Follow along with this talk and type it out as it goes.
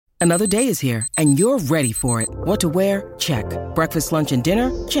Another day is here, and you're ready for it. What to wear? Check. Breakfast, lunch, and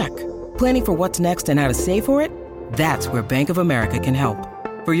dinner? Check. Planning for what's next and how to save for it? That's where Bank of America can help.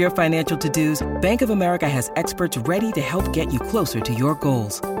 For your financial to-dos, Bank of America has experts ready to help get you closer to your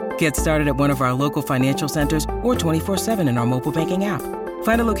goals. Get started at one of our local financial centers or 24/7 in our mobile banking app.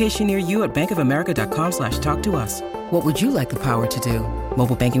 Find a location near you at bankofamerica.com/talktous. What would you like the power to do?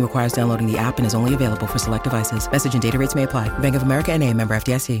 Mobile banking requires downloading the app and is only available for select devices. Message and data rates may apply. Bank of America N.A., member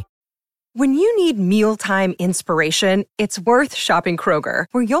FDIC. When you need mealtime inspiration, it's worth shopping Kroger,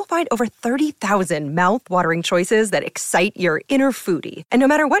 where you'll find over 30,000 mouth-watering choices that excite your inner foodie. And no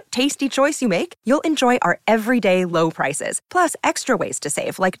matter what tasty choice you make, you'll enjoy our everyday low prices, plus extra ways to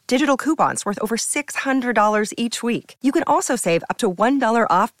save, like digital coupons worth over $600 each week. You can also save up to $1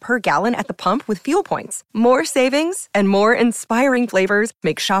 off per gallon at the pump with fuel points. More savings and more inspiring flavors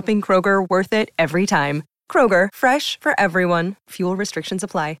make shopping Kroger worth it every time. Kroger, fresh for everyone. Fuel restrictions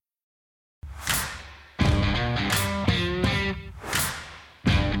apply.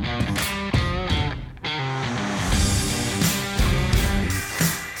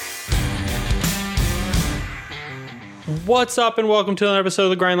 What's up, and welcome to another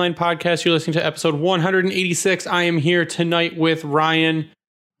episode of the Grindline Podcast. You're listening to episode 186. I am here tonight with Ryan.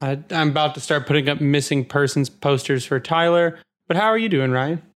 I'm about to start putting up missing persons posters for Tyler. But how are you doing,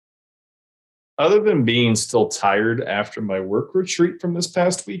 Ryan? Other than being still tired after my work retreat from this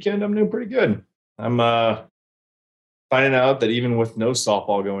past weekend, I'm doing pretty good. I'm finding out that even with no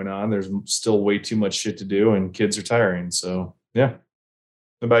softball going on, there's still way too much shit to do, and kids are tiring. So, yeah.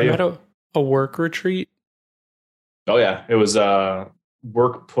 What about you? Had a work retreat? Oh, yeah. It was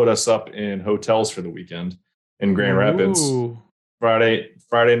work put us up in hotels for the weekend in Grand Rapids. Friday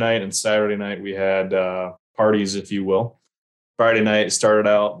night and Saturday night, we had parties, if you will. Friday night, it started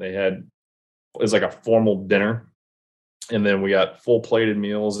out, it was like a formal dinner. And then we got full plated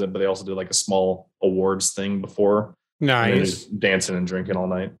meals, but they also did like a small awards thing before. Nice. Dancing and drinking all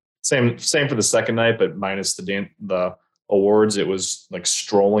night. Same for the second night, but minus the awards. It was like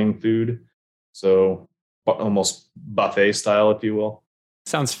strolling food. So almost buffet style, if you will.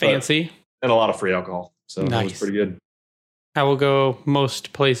 Sounds fancy. And a lot of free alcohol. So nice. It was pretty good. I will go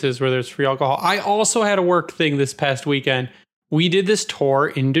most places where there's free alcohol. I also had a work thing this past weekend. We did this tour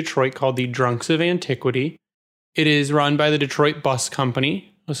in Detroit called the Drunks of Antiquity. It is run by the Detroit Bus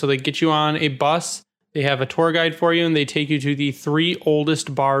Company. So they get you on a bus, they have a tour guide for you, and they take you to the 3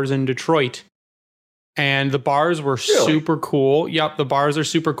 oldest bars in Detroit. And the bars were super cool. Yep, the bars are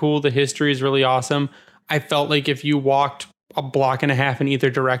super cool. The history is really awesome. I felt like if you walked a block and a half in either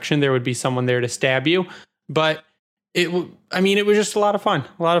direction, there would be someone there to stab you. But it was just a lot of fun.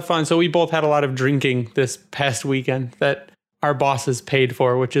 So we both had a lot of drinking this past weekend that our bosses paid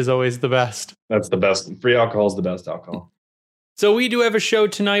for, which is always the best. That's the best. Free alcohol is the best alcohol. So we do have a show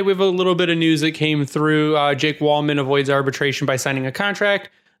tonight. We have a little bit of news that came through. Jake Walman avoids arbitration by signing a contract.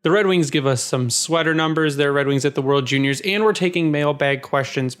 The Red Wings give us some sweater numbers. They're Red Wings at the World Juniors. And we're taking mailbag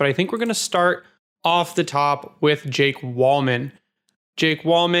questions. But I think we're going to start off the top with Jake Walman. Jake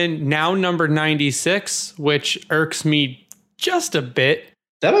Walman, now number 96, which irks me just a bit.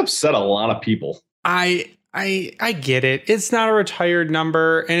 That upset a lot of people. I get it. It's not a retired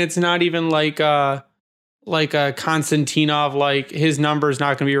number, and it's not even like a Konstantinov, like his number is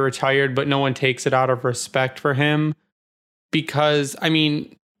not going to be retired, but no one takes it out of respect for him. Because, I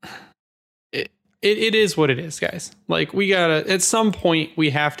mean, it is what it is, guys. Like, we gotta, at some point,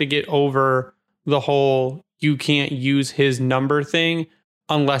 we have to get over the whole you can't use his number thing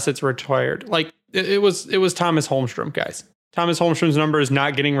unless it's retired. Like it was Thomas Holmstrom, guys. Thomas Holmstrom's number is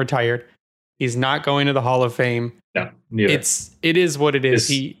not getting retired. He's not going to the Hall of Fame. No, neither. It is what it is.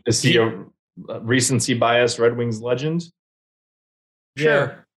 Is he a recency bias Red Wings legend?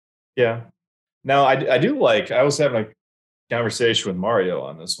 Sure. Yeah. Now I was having a conversation with Mario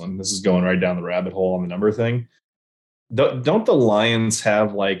on this one. This is going right down the rabbit hole on the number thing. Don't the Lions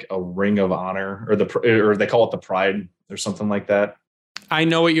have like a ring of honor or they call it the pride or something like that? I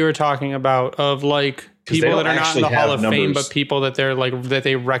know what you were talking about, of like people that are not in the Hall of Fame, but people that they're like that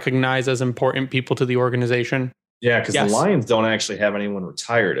they recognize as important people to the organization. Yeah, because the Lions don't actually have anyone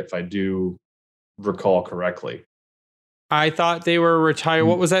retired, if I do recall correctly. I thought they were retired.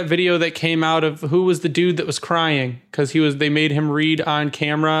 What was that video that came out of who was the dude that was crying? Because they made him read on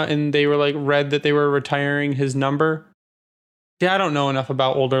camera and they were like read that they were retiring his number. Yeah, I don't know enough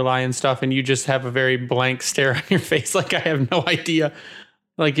about older Lion stuff, and you just have a very blank stare on your face like I have no idea.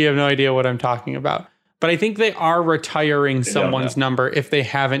 Like you have no idea what I'm talking about. But I think they are retiring someone's number if they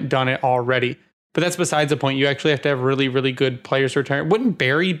haven't done it already. But that's besides the point. You actually have to have really, really good players retired. Wouldn't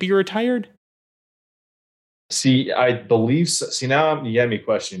Barry be retired? See, I believe so. See, now you had me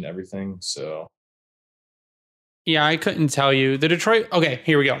questioning everything. So Yeah, I couldn't tell you. The Detroit, okay,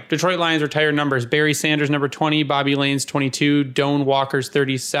 here we go. Detroit Lions retired numbers. Barry Sanders, number 20. Bobby Lane's 22. Doan Walker's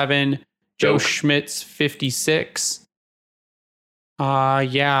 37. Joe Doak. Schmidt's 56.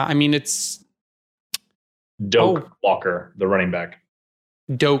 Yeah, I mean, it's Doak Walker, the running back.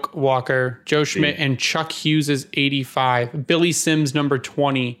 Doak Walker, Joe Schmidt, and Chuck Hughes is 85. Billy Sims, number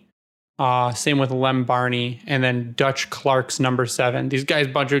 20. Same with Lem Barney. And then Dutch Clark's number 7. These guys,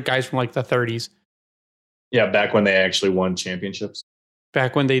 bunch of guys from like the 30s. Yeah, back when they actually won championships.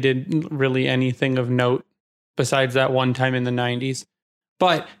 Back when they did really anything of note besides that one time in the 90s.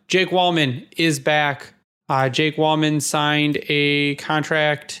 But Jake Walman is back. Jake Walman signed a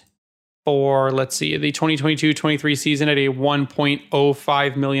contract for, let's see, the 2022-23 season at a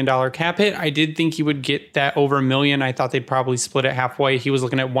 $1.05 million cap hit. I did think he would get that over $1 million. I thought they'd probably split it halfway. He was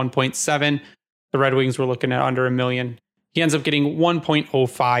looking at 1.7. The Red Wings were looking at under $1 million. He ends up getting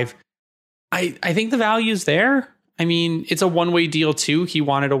 1.05. I think the value's there. I mean, it's a one-way deal too. He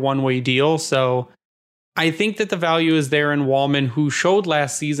wanted a one-way deal. So I think that the value is there in Walman, who showed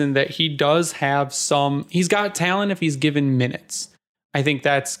last season that he does have he's got talent if he's given minutes. I think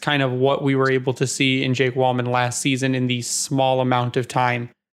that's kind of what we were able to see in Jake Walman last season in the small amount of time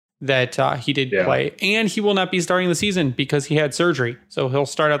that he did play. And he will not be starting the season because he had surgery. So he'll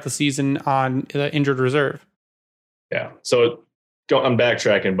start out the season on the injured reserve. Yeah. So I'm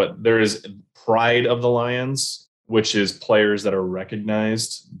backtracking, but there is pride of the Lions, which is players that are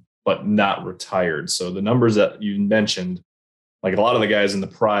recognized but not retired. So the numbers that you mentioned, like a lot of the guys in the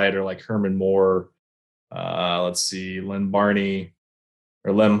pride are like Herman Moore, let's see, Lem Barney,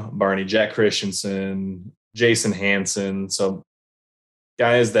 Jack Christensen, Jason Hansen. So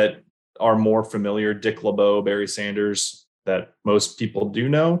guys that are more familiar, Dick LeBeau, Barry Sanders, that most people do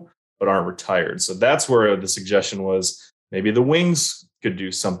know, but aren't retired. So that's where the suggestion was maybe the Wings could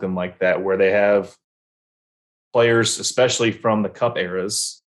do something like that, where they have players, especially from the Cup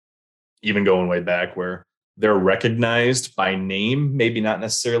eras, even going way back, where they're recognized by name, maybe not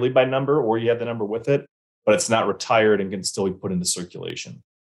necessarily by number, or you have the number with it, but it's not retired and can still be put into circulation.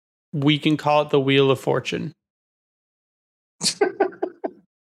 We can call it the Wheel of Fortune. Jake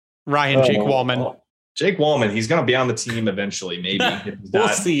Walman. Jake Walman, he's going to be on the team eventually, maybe. We'll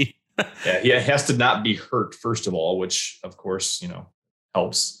see. Yeah, he has to not be hurt, first of all, which, of course,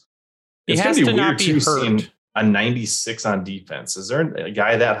 helps. He has to not be hurt. A 96 on defense. Is there a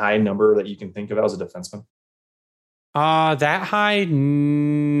guy that high number that you can think of as a defenseman? That high?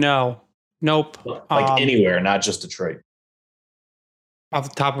 No. Nope. Like anywhere, not just Detroit. Off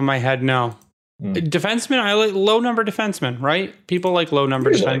the top of my head, no. Defenseman, I like low number defenseman, right? People like low number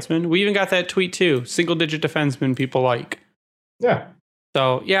defenseman. We even got that tweet too. Single digit defenseman people like. Yeah.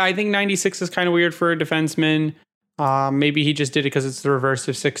 So, yeah, I think 96 is kind of weird for a defenseman. Maybe he just did it because it's the reverse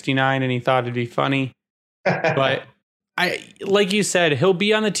of 69 and he thought it'd be funny. But like you said, he'll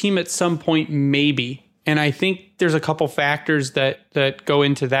be on the team at some point, maybe. And I think there's a couple factors that go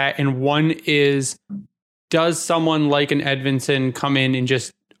into that. And one is, does someone like an Edvinsson come in and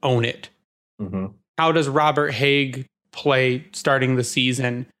just own it? Mm-hmm. How does Robert Haig play starting the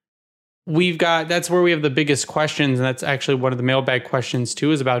season? That's where we have the biggest questions. And that's actually one of the mailbag questions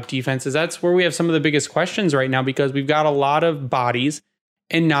too, is about defenses. That's where we have some of the biggest questions right now, because we've got a lot of bodies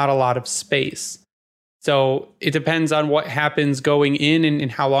and not a lot of space. So it depends on what happens going in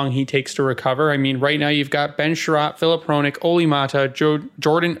and how long he takes to recover. I mean, right now you've got Ben Sherratt, Philip Hronik, Oli Mata,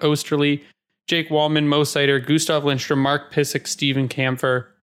 Jordan Osterley, Jake Walman, Mo Seider, Gustav Lindstrom, Mark Pysyk, Steven Kampfer,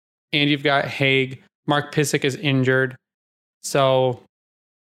 and you've got Haig. Mark Pysyk is injured. So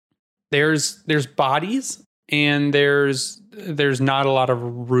there's bodies and there's not a lot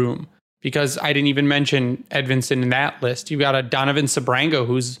of room, because I didn't even mention Edvinsson in that list. You've got a Donovan Sabrango,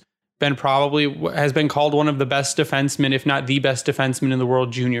 who's has been called one of the best defensemen, if not the best defenseman in the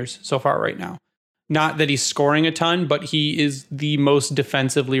World Juniors so far right now. Not that he's scoring a ton, but he is the most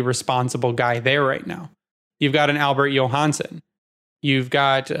defensively responsible guy there right now. You've got an Albert Johansson. You've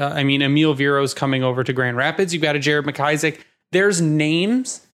got, Emil Viro's coming over to Grand Rapids. You've got a Jared McIsaac. There's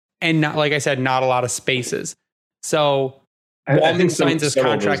names and, not, like I said, not a lot of spaces. So Walman signs his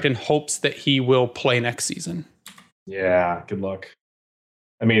contract in hopes that he will play next season. Yeah, good luck.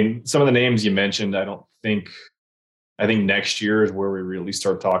 I mean, some of the names you mentioned, I think next year is where we really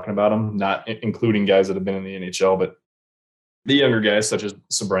start talking about them, not including guys that have been in the NHL, but the younger guys such as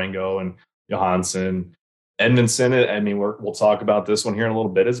Sabrango and Johansson, Edvinsson. I mean, we'll talk about this one here in a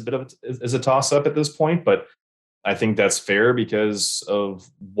little bit as a toss up at this point, but I think that's fair because of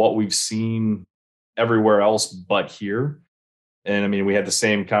what we've seen everywhere else but here. And I mean, we had the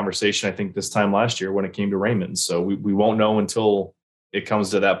same conversation, I think, this time last year when it came to Raymond. So we won't know until it comes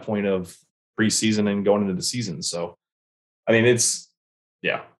to that point of preseason and going into the season. So, I mean,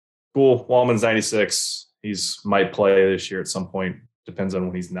 cool. Walman's 96. He's might play this year at some point. Depends on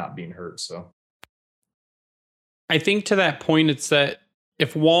when he's not being hurt. So I think to that point, it's that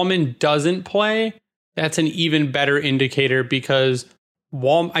if Walman doesn't play, that's an even better indicator because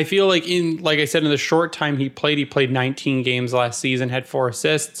I feel like like I said, in the short time he played 19 games last season, had 4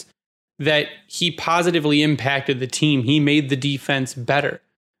 assists, that he positively impacted the team. He made the defense better.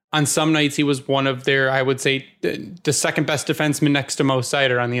 On some nights, he was one of their, I would say, the second best defenseman next to Mo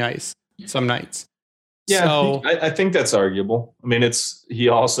Seider on the ice. Some nights. Yeah, so, I think that's arguable. I mean, he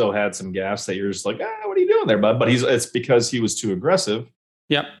also had some gaffes that you're just like, what are you doing there, bud? But it's because he was too aggressive.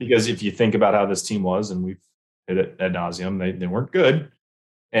 Yep. Because if you think about how this team was, and we've hit it ad nauseum, they weren't good.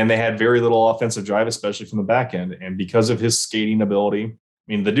 And they had very little offensive drive, especially from the back end. And because of his skating ability, I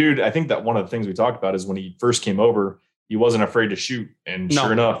mean, the dude, I think that one of the things we talked about is when he first came over, he wasn't afraid to shoot. And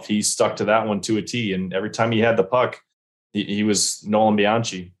sure enough, he stuck to that one to a T. And every time he had the puck, he was Nolan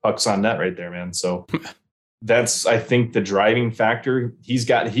Bianchi. Puck's on net right there, man. So that's, I think, the driving factor.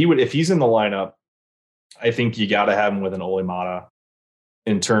 If he's in the lineup, I think you got to have him with an Ole Mata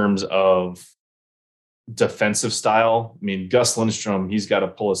in terms of defensive style. I mean, Gus Lindstrom, he's got to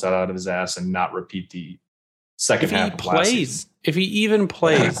pull us out of his ass and not repeat the second half of last season. If he even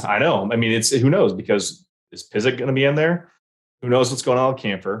plays. I know. I mean, who knows? Because is Pizik going to be in there? Who knows what's going on with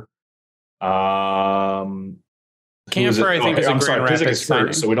Camper? Camper, I think, is a Grand Rapids is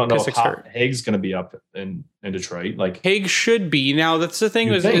hurt, so we don't know if Haig's going to be up in Detroit. Like Haig should be. Now, that's the thing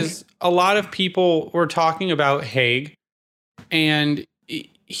is a lot of people were talking about Haig, and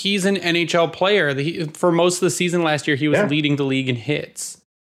he's an NHL player. For most of the season last year, he was leading the league in hits.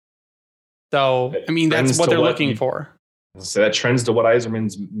 So, I mean, that's what they're looking for. So that trends to what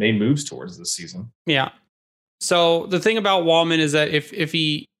Yzerman's made moves towards this season. Yeah. So the thing about Walman is that if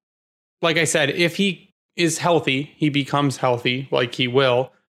he, like I said, if he is healthy, he becomes healthy, like he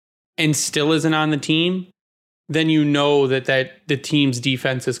will, and still isn't on the team, then you know that the team's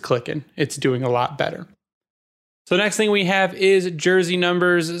defense is clicking. It's doing a lot better. So the next thing we have is jersey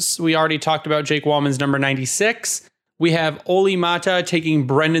numbers. We already talked about Jake Walman's number 96. We have Ole Mata taking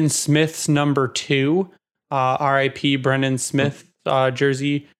Brendan Smith's number 2. R.I.P. Brendan Smith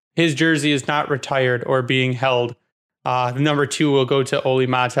jersey. His jersey is not retired or being held. The number 2 will go to Ole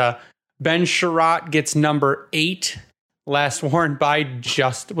Mata. Ben Sherratt gets number 8. Last worn by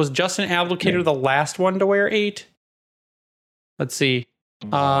was Justin Ablocator the last one to wear 8? Let's see.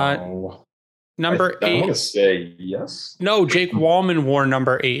 Number 8. I'm going to say yes. No, Jake Walman wore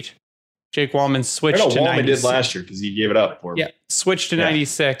number 8. Jake Walman switched to 96. Walman did last year because he gave it up for me. Yeah, switched to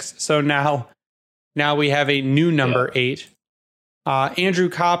 96. So now we have a new number 8. Andrew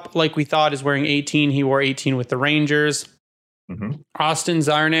Kopp, like we thought, is wearing 18. He wore 18 with the Rangers. Mm-hmm. Austin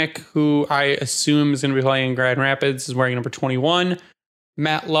Zarnik, who I assume is going to be playing in Grand Rapids, is wearing number 21.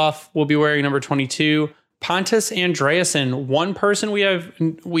 Matt Luff will be wearing number 22. Pontus Andreasen, one person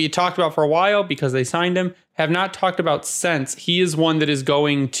we talked about for a while because they signed him, have not talked about since. He is one that is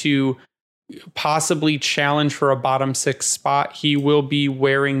going to possibly challenge for a bottom 6 spot. He will be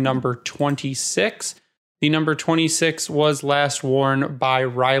wearing number 26. The number 26 was last worn by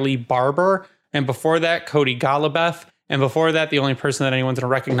Riley Barber. And before that, Cody Golubeff. And before that, the only person that anyone's going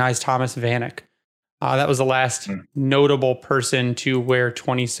to recognize, Thomas Vanek. That was the last notable person to wear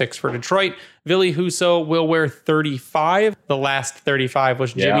 26 for Detroit. Ville Husso will wear 35. The last 35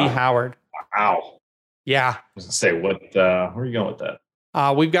 was Jimmy Howard. Wow. Yeah. I was going to say, where are you going with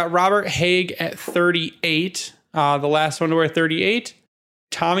that? We've got Robert Haig at 38. The last one to wear 38.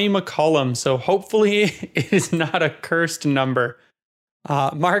 Tommy McCullum. So hopefully it is not a cursed number.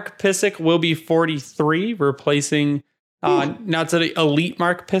 Mark Pysyk will be 43, replacing not the elite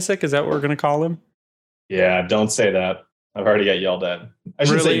Mark Pysyk. Is that what we're going to call him? Yeah, don't say that. I've already got yelled at. I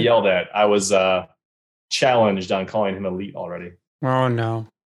shouldn't say yelled at. I was challenged on calling him elite already. Oh, no.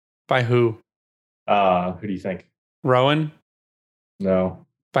 By who? Who do you think? Rowan? No.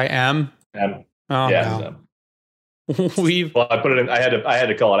 By M? M. Oh, yeah, no. Well, I put it in. I had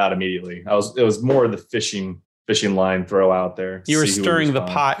to call it out immediately. It was more of the fishing line throw out there. You were stirring the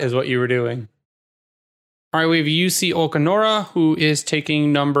pot is what you were doing. All right, we have UC Okanora, who is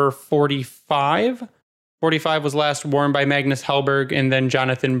taking number 45. 45 was last worn by Magnus Hellberg and then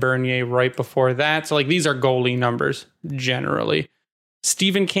Jonathan Bernier right before that. So these are goalie numbers generally.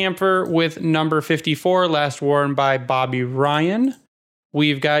 Steven Kampfer with number 54, last worn by Bobby Ryan.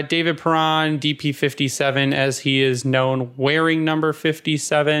 We've got David Perron, DP 57, as he is known, wearing number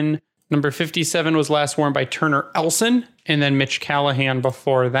 57. Number 57 was last worn by Turner Elson. And then Mitch Callahan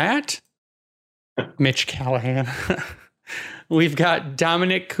before that. Mitch Callahan. We've got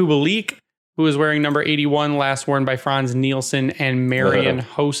Dominic Kubalik, who is wearing number 81, last worn by Franz Nielsen and Marian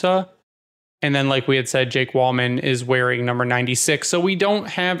Hossa. And then, like we had said, Jake Walman is wearing number 96. So we don't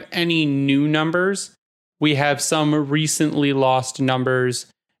have any new numbers. We have some recently lost numbers,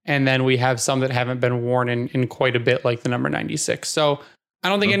 and then we have some that haven't been worn in quite a bit, like the number 96. So I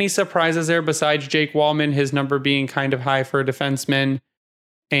don't think any surprises there besides Jake Walman, his number being kind of high for a defenseman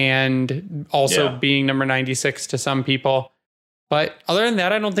and also being number 96 to some people. But other than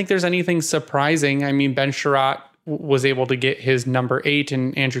that, I don't think there's anything surprising. I mean, Ben Sherratt was able to get his number 8,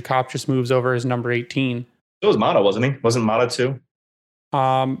 and Andrew Kopp just moves over his number 18. It was Mata, wasn't he? Wasn't Mata 2?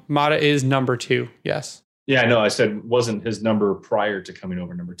 Mata is number 2, yes. Yeah, I know. I said wasn't his number prior to coming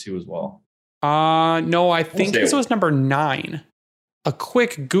over number 2 as well. No, I think this was number 9. A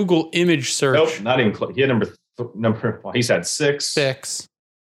quick Google image search. Nope, not even close. He had well, he's had 6. 6.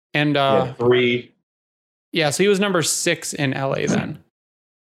 And 3. Yeah, so he was number 6 in LA then.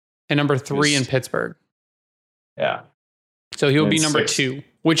 And number 3 in Pittsburgh. Yeah. So he'll be number 2,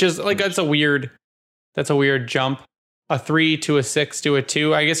 which is like that's a weird jump. A 3 to a 6 to a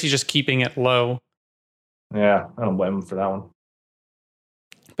 2. I guess he's just keeping it low. Yeah, I don't blame him for that one.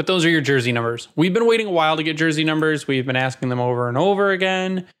 But those are your jersey numbers. We've been waiting a while to get jersey numbers. We've been asking them over and over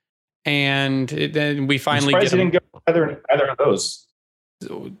again. And then we finally get them. He didn't go either of those.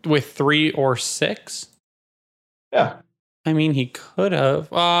 With 3 or 6? Yeah. I mean, he could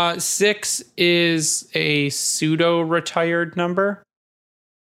have. 6 is a pseudo-retired number.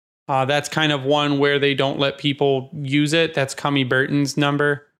 That's kind of one where they don't let people use it. That's Cummy Burton's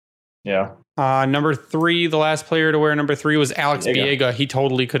number. Yeah. Number 3, the last player to wear number 3 was Alex Biega. He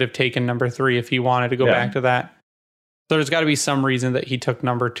totally could have taken number 3 if he wanted to go back to that. So there's got to be some reason that he took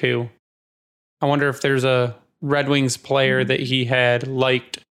number 2. I wonder if there's a Red Wings player that he had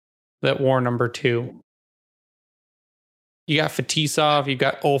liked that wore number 2. You got Fetisov, you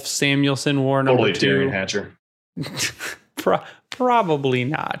got Ulf Samuelsson wore number 2. Totally Hatcher. Probably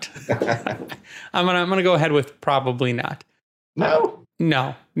not. I'm gonna go ahead with probably not. No.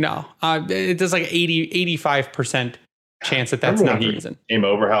 There's like 85% chance that's not the reason. Came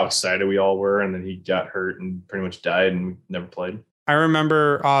over, how excited we all were, and then he got hurt and pretty much died and never played. I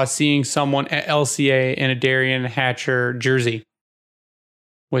remember seeing someone at LCA in a Darian Hatcher jersey,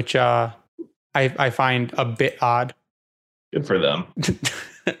 which I find a bit odd. Good for them.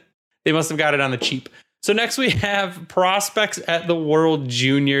 They must have got it on the cheap. So next we have prospects at the World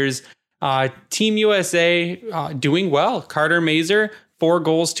Juniors. Team USA doing well. Carter Mazur, 4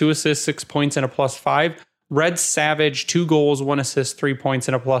 goals, 2 assists, 6 points, and a +5. Red Savage, 2 goals, 1 assist, 3 points,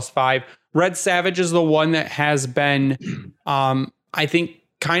 and a +5. Red Savage is the one that has been, I think,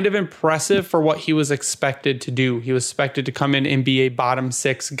 kind of impressive for what he was expected to do. He was expected to come in and be a bottom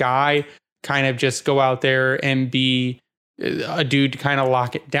 6 guy, kind of just go out there and be a dude to kind of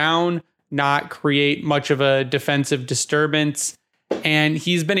lock it down, not create much of a defensive disturbance. And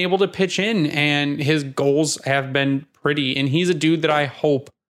he's been able to pitch in, and his goals have been pretty. And he's a dude that I hope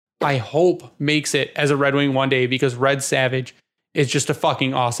makes it as a Red Wing one day, because Red Savage is just a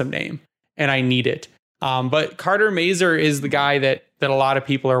fucking awesome name, and I need it. But Carter Mazur is the guy that a lot of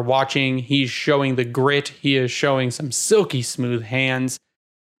people are watching. He's showing the grit. He is showing some silky smooth hands.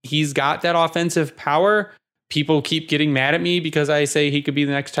 He's got that offensive power. People keep getting mad at me because I say he could be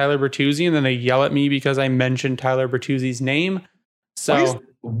the next Tyler Bertuzzi, and then they yell at me because I mentioned Tyler Bertuzzi's name. So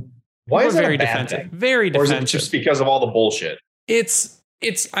why is that very a bad defensive? thing? Very defensive. Or is it just because of all the bullshit?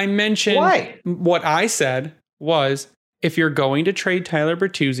 I mentioned what I said was, if you're going to trade Tyler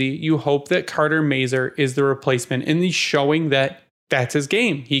Bertuzzi, you hope that Carter Mazur is the replacement, and he's showing that that's his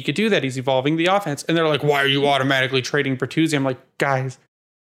game. He could do that. He's evolving the offense. And they're like, why are you automatically trading Bertuzzi? I'm like, guys,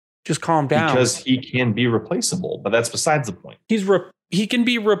 just calm down. Because he can be replaceable, but that's besides the point. He can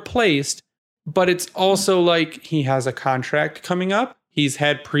be replaced, but it's also like he has a contract coming up. He's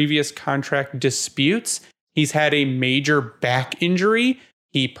had previous contract disputes. He's had a major back injury.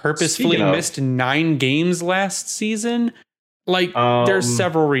 He purposefully missed 9 games last season. Like, there's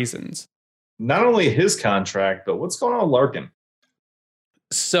several reasons. Not only his contract, but what's going on with Larkin?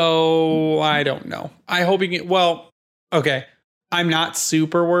 So, I don't know. I hope he can... Well, okay. I'm not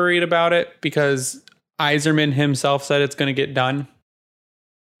super worried about it because Yzerman himself said it's going to get done.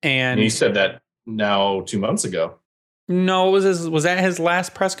 And he said that now 2 months ago. No, was that his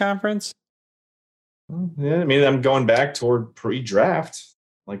last press conference? Yeah, I mean, I'm going back toward pre-draft.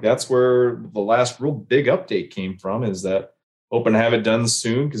 Like, that's where the last real big update came from, is that hoping to have it done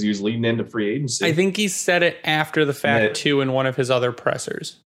soon because he was leading into free agency. I think he said it after the fact, too, in one of his other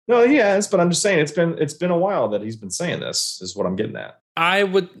pressers. No, he has, but I'm just saying it's been a while that he's been saying this, is what I'm getting at. I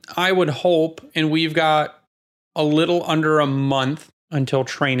would hope, and we've got a little under a month until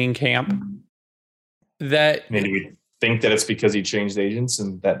training camp, that Maybe we think that it's because he changed agents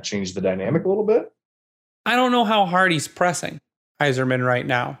and that changed the dynamic a little bit. I don't know how hard he's pressing Yzerman right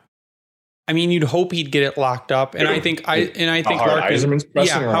now. I mean, you'd hope he'd get it locked up, and I think how hard Yzerman's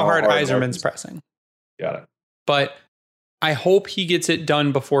pressing, how hard Yzerman's pressing. Got it. But I hope he gets it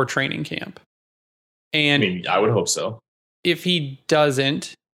done before training camp. And I mean, I would hope so. If he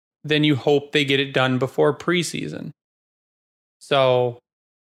doesn't, then you hope they get it done before preseason. So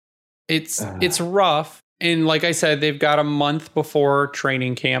it's rough. And like I said, they've got a month before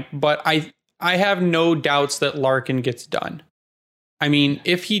training camp, but I have no doubts that Larkin gets done. I mean,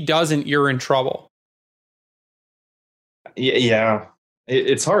 if he doesn't, you're in trouble. Yeah.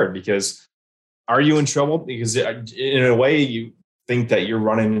 It's hard because are you in trouble? Because in a way you think that you're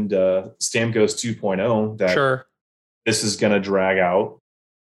running into Stamkos 2.0, that sure, this is going to drag out.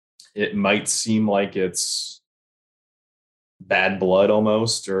 It might seem like it's bad blood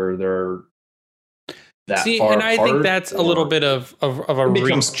almost, or they're that far and I apart, think that's a little bit of a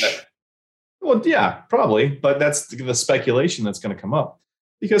reach. Well, yeah, probably, but that's the speculation that's going to come up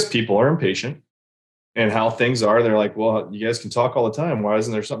because people are impatient and how things are. They're like, well, you guys can talk all the time. Why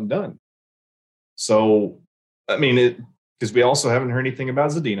isn't there something done? So, I mean, because we also haven't heard anything about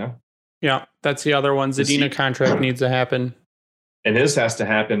Zadina. Yeah, that's the other one. Zadina contract needs to happen. And his has to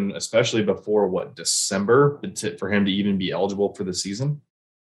happen, especially before December, for him to even be eligible for the season.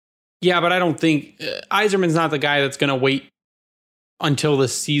 Yeah, but I don't think Yzerman's not the guy that's going to wait until the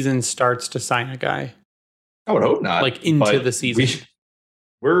season starts to sign a guy. I would hope not. Like into the season.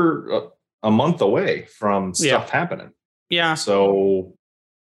 We're a month away from stuff happening. Yeah. So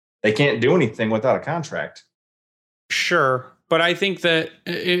they can't do anything without a contract. Sure. But I think that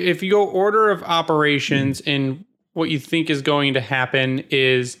if you go order of operations and what you think is going to happen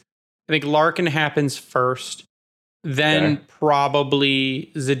is, I think Larkin happens first, then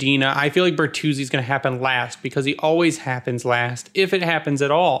probably Zadina. I feel like Bertuzzi's going to happen last because he always happens last, if it happens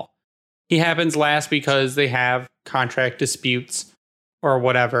at all. He happens last because they have contract disputes or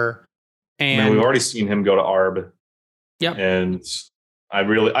whatever. And we've already seen him go to ARB. Yep. And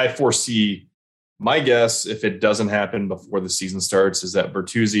I foresee, my guess, if it doesn't happen before the season starts, is that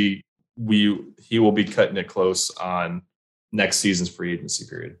Bertuzzi, he will be cutting it close on next season's free agency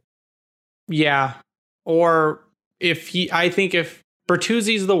period. Yeah. Or I think if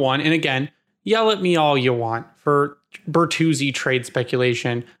Bertuzzi's the one, and again, yell at me all you want for Bertuzzi trade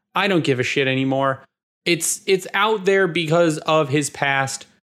speculation. I don't give a shit anymore. It's out there because of his past,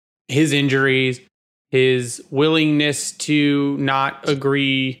 his injuries, his willingness to not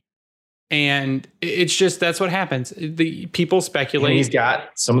agree. And it's just, that's what happens. The people speculate. And he's got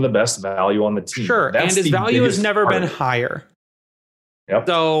some of the best value on the team. Sure. That's and his value has never been higher. Yep.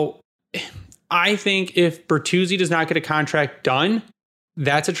 So I think if Bertuzzi does not get a contract done,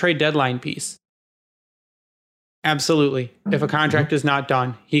 that's a trade deadline piece. Absolutely. If a contract is not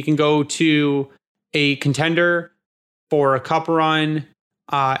done, he can go to a contender for a cup run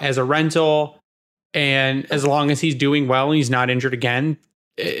as a rental. And as long as he's doing well and he's not injured again,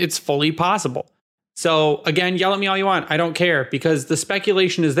 it's fully possible. So again, yell at me all you want. I don't care because the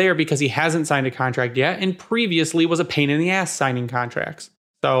speculation is there because he hasn't signed a contract yet and previously was a pain in the ass signing contracts.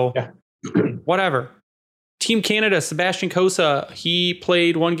 So whatever. Team Canada, Sebastian Cossa, he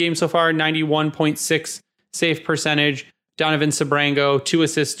played one game so far, 91.6 save percentage. Donovan Sabrango, 2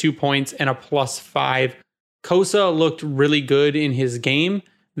 assists, 2 points, and a +5. Cossa looked really good in his game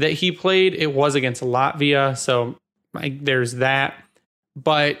that he played. It was against Latvia, so there's that.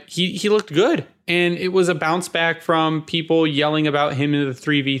 But he looked good, and it was a bounce back from people yelling about him in the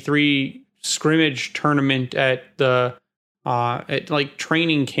 3v3 scrimmage tournament at the at like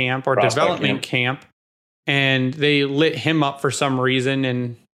training camp or development camp, and they lit him up for some reason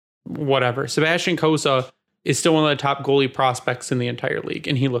and whatever. Sebastian Cossa is still one of the top goalie prospects in the entire league,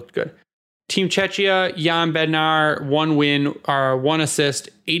 and he looked good. Team Czechia, Jan Bednar, 1 win, 1 assist,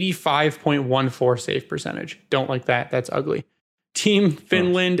 85.14 save percentage. Don't like that. That's ugly. Team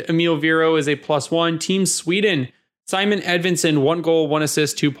Finland, Emil Viro is a +1. Team Sweden, Simon Edvinsson, 1 goal, 1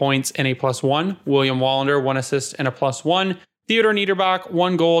 assist, 2 points, and a +1. William Wallander, 1 assist and a +1. Theodor Niederbach,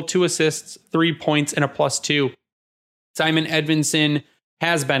 1 goal, 2 assists, 3 points, and a +2. Simon Edvinsson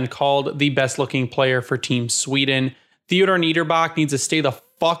has been called the best looking player for Team Sweden. Theodor Niederbach needs to stay the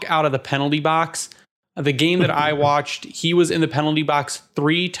fuck out of the penalty box. The game that I watched, he was in the penalty box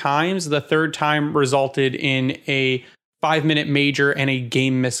 3 times. The third time resulted in a 5-minute major and a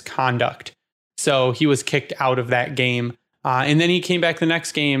game misconduct. So he was kicked out of that game. And then he came back the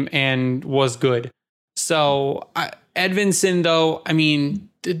next game and was good. So Edvinson, though, I mean,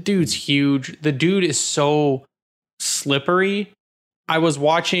 the dude's huge. The dude is so slippery. I was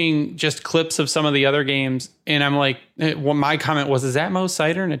watching just clips of some of the other games, and I'm like, well, my comment was, is that Mo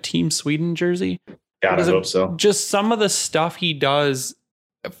Sider in a Team Sweden jersey? God, I hope so. Just some of the stuff he does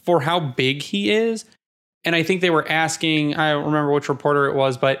for how big he is. And I think they were asking, I don't remember which reporter it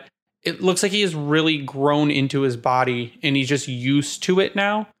was, but it looks like he has really grown into his body and he's just used to it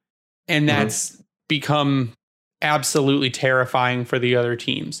now. And that's become absolutely terrifying for the other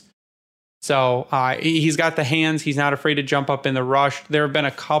teams. So he's got the hands. He's not afraid to jump up in the rush. There have been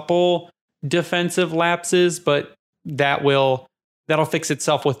a couple defensive lapses, but that'll fix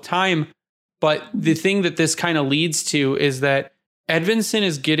itself with time. But the thing that this kind of leads to is that Edvinson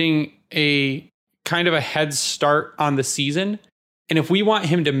is getting a kind of a head start on the season. And if we want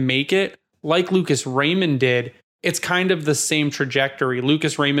him to make it like Lucas Raymond did, it's kind of the same trajectory.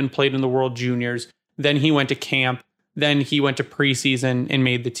 Lucas Raymond played in the World Juniors. Then he went to camp. Then he went to preseason and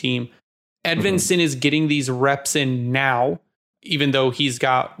made the team. Edvinson is getting these reps in now, even though he's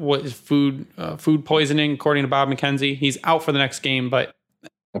got food poisoning, according to Bob McKenzie. He's out for the next game, but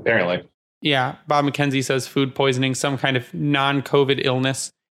apparently, yeah, Bob McKenzie says food poisoning, some kind of non-COVID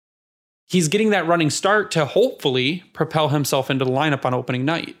illness. He's getting that running start to hopefully propel himself into the lineup on opening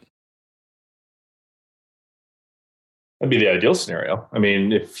night. That'd be the ideal scenario. I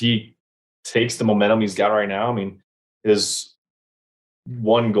mean, if he takes the momentum he's got right now, I mean, his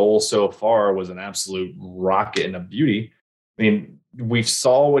one goal so far was an absolute rocket and a beauty. I mean, we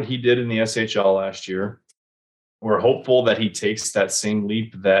saw what he did in the SHL last year. We're hopeful that he takes that same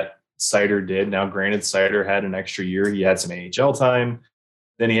leap that Sider did. Now, granted, Sider had an extra year. He had some AHL time.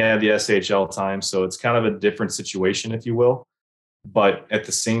 Then he had the SHL time. So it's kind of a different situation, if you will. But at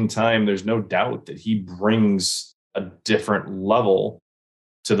the same time, there's no doubt that he brings a different level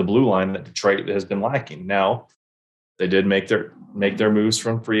to the blue line that Detroit has been lacking. Now, they did make their moves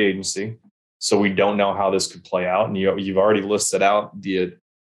from free agency. So we don't know how this could play out. And you've already listed out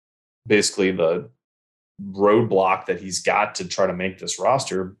basically the roadblock that he's got to try to make this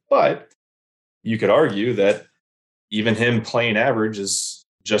roster. But you could argue that even him playing average is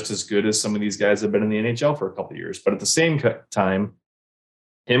just as good as some of these guys have been in the NHL for a couple of years. But at the same time,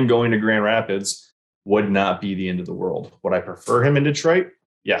 him going to Grand Rapids would not be the end of the world. Would I prefer him in Detroit?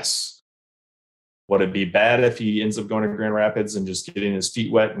 Yes. Would it be bad if he ends up going to Grand Rapids and just getting his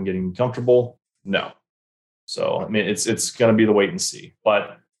feet wet and getting comfortable? No. So, I mean, it's going to be the wait and see.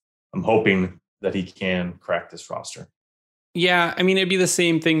 But I'm hoping that he can crack this roster. Yeah, I mean, it'd be the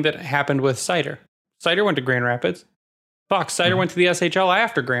same thing that happened with Sider. Sider went to Grand Rapids. Sider went to the SHL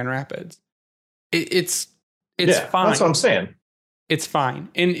after Grand Rapids. It's fine. That's what I'm saying. It's fine.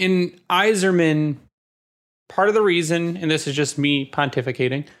 In Yzerman, part of the reason, and this is just me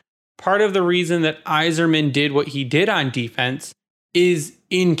pontificating, part of the reason that Yzerman did what he did on defense is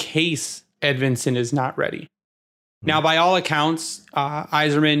in case Edvinson is not ready. Now, by all accounts,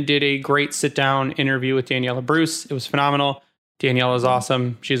 Yzerman did a great sit-down interview with Daniela Bruce. It was phenomenal. Daniela is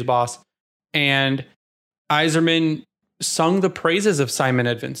awesome. She's a boss. And Yzerman sung the praises of Simon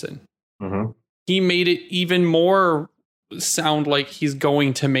Edvinson. Mm-hmm. He made it even more sound like he's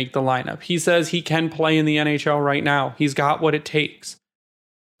going to make the lineup. He says he can play in the NHL right now. He's got what it takes.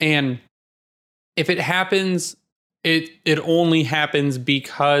 And if it happens, it only happens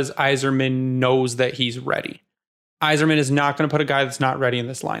because Yzerman knows that he's ready. Yzerman is not going to put a guy that's not ready in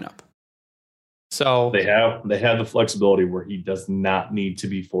this lineup. So they have the flexibility where he does not need to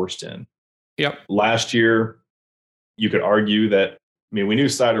be forced in. Yep. Last year, you could argue that, I mean, we knew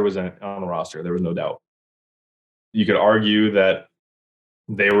Sider was on the roster. There was no doubt. You could argue that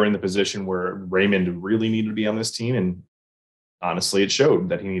they were in the position where Raymond really needed to be on this team. And honestly, it showed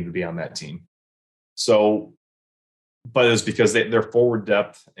that he needed to be on that team. So, but it was because their forward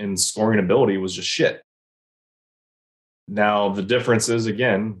depth and scoring ability was just shit. Now, the difference is,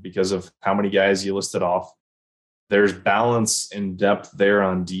 again, because of how many guys you listed off, there's balance and depth there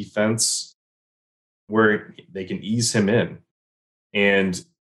on defense where they can ease him in. And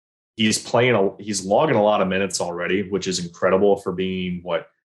he's logging a lot of minutes already, which is incredible for being,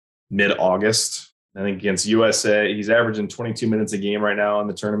 mid-August. I think against USA, he's averaging 22 minutes a game right now in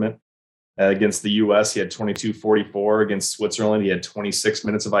the tournament. Against the US, he had 22:44. Against Switzerland, he had 26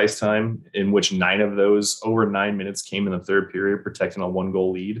 minutes of ice time, in which 9 of those, over 9 minutes, came in the third period, protecting a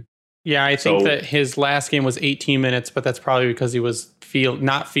 1-goal lead. Yeah, I think that his last game was 18 minutes, but that's probably because he was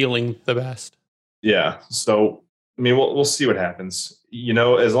not feeling the best. Yeah, so, I mean, we'll see what happens. You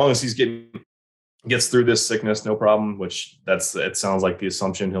know, as long as he's gets through this sickness, no problem, which it sounds like the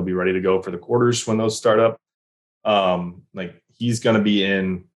assumption he'll be ready to go for the quarters when those start up. Like he's going to be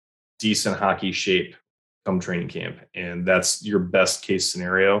in decent hockey shape come training camp, and that's your best case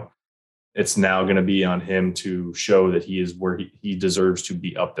scenario. It's now going to be on him to show that he is where he deserves to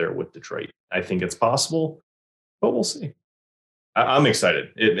be up there with Detroit. I think it's possible, but we'll see. I'm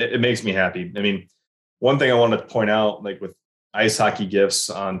excited. It makes me happy. I mean, one thing I wanted to point out, like with Ice Hockey Gifts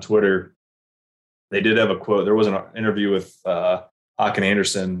on Twitter, they did have a quote. There was an interview with Håkan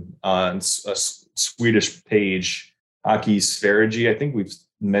Andersson on a Swedish page, Hockey Sverige. I think we've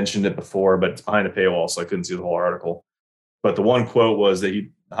mentioned it before, but it's behind a paywall, so I couldn't see the whole article. But the one quote was that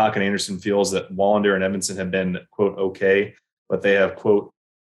Håkan Andersson feels that Wallander and Edmondson have been, quote, okay, but they have, quote,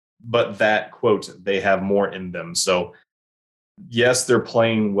 they have more in them. So, yes, they're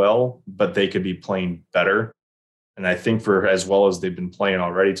playing well, but they could be playing better. And I think for as well as they've been playing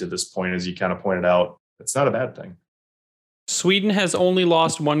already to this point, as you kind of pointed out, it's not a bad thing. Sweden has only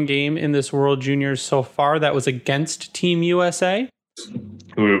lost one game in this World Juniors so far. That was against Team USA,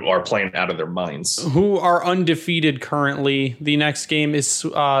 who are playing out of their minds, who are undefeated currently. The next game is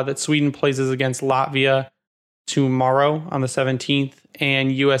that Sweden plays is against Latvia tomorrow on the 17th,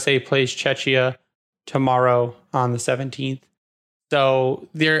 and USA plays Czechia tomorrow on the 17th. So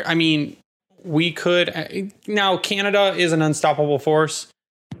there, I mean, we could now. Canada is an unstoppable force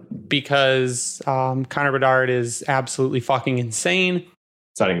because Connor Bedard is absolutely fucking insane.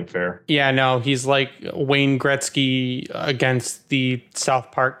 It's not even fair. Yeah, no, he's like Wayne Gretzky against the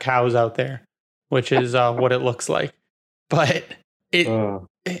South Park cows out there, which is what it looks like. But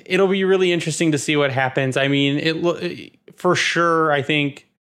it'll be really interesting to see what happens. I mean, for sure, I think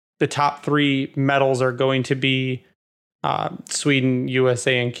the top three medals are going to be Sweden,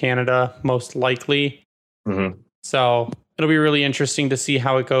 USA, and Canada, most likely. Mm-hmm. So it'll be really interesting to see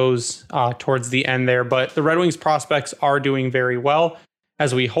how it goes towards the end there. But the Red Wings prospects are doing very well,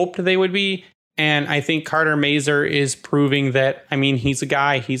 as we hoped they would be. And I think Carter Mazur is proving that, I mean, he's a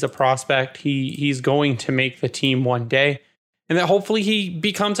guy, he's a prospect, he's going to make the team one day. And that hopefully he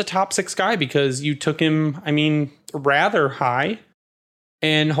becomes a top 6 guy, because you took him, I mean, rather high.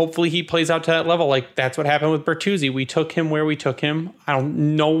 And hopefully he plays out to that level. Like that's what happened with Bertuzzi. We took him where we took him. I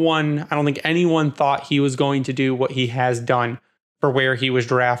don't think anyone thought he was going to do what he has done for where he was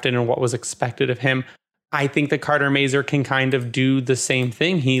drafted and what was expected of him. I think that Carter Mazur can kind of do the same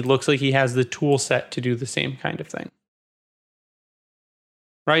thing. He looks like he has the tool set to do the same kind of thing.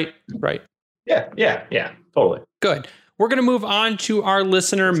 Right? Yeah, totally. Good. We're going to move on to our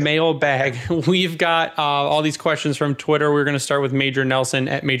listener mailbag. We've got all these questions from Twitter. We're going to start with Major Nelson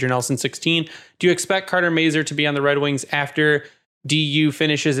at Major Nelson 16. Do you expect Carter Mazur to be on the Red Wings after DU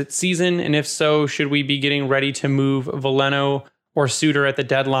finishes its season? And if so, should we be getting ready to move Veleno or Suter at the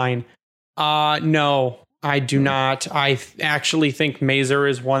deadline? No, I do not. I actually think Mazur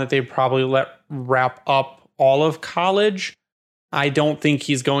is one that they probably let wrap up all of college. I don't think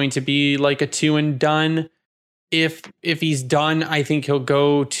he's going to be like a 2 and done. If he's done, I think he'll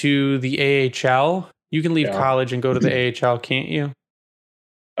go to the AHL. You can leave college and go to the AHL, can't you?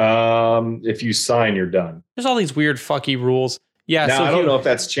 If you sign, you're done. There's all these weird fucky rules. Yeah. Now, so I don't know if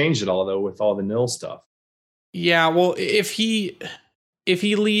that's changed at all though with all the nil stuff. Yeah. Well, if he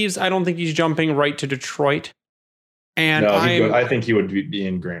leaves, I don't think he's jumping right to Detroit. And no, I think he would be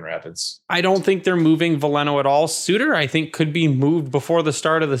in Grand Rapids. I don't think they're moving Veleno at all. Suter, I think, could be moved before the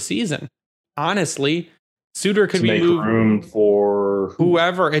start of the season. Honestly. Suter could be moved. Room for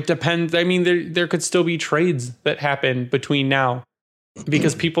whoever. It depends. I mean, there could still be trades that happen between now,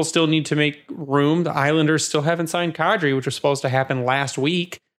 because people still need to make room. The Islanders still haven't signed Kadri, which was supposed to happen last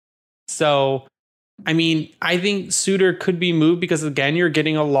week. So, I mean, I think Suter could be moved because, again, you're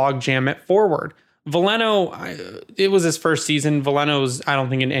getting a logjam at forward. Veleno, it was his first season. Veleno's, I don't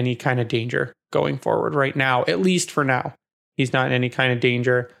think, in any kind of danger going forward right now, at least for now. He's not in any kind of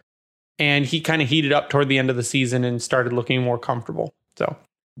danger. And he kind of heated up toward the end of the season and started looking more comfortable. So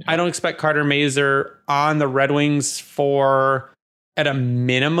I don't expect Carter Mazur on the Red Wings for, at a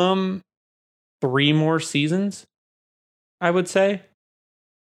minimum, 3 more seasons, I would say.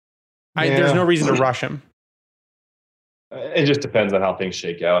 There's no reason to rush him. It just depends on how things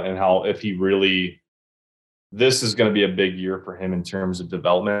shake out and if he really, this is going to be a big year for him in terms of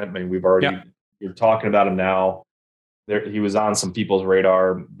development. I mean, you're talking about him now. He was on some people's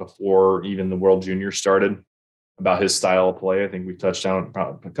radar before even the World Junior started about his style of play. I think we touched on it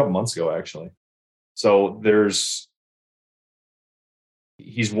a couple months ago, actually. So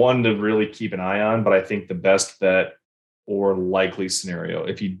he's one to really keep an eye on, but I think the best bet or likely scenario,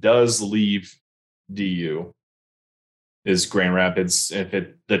 if he does leave DU, is Grand Rapids. If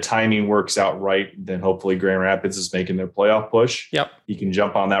the timing works out right, then hopefully Grand Rapids is making their playoff push. Yep. He can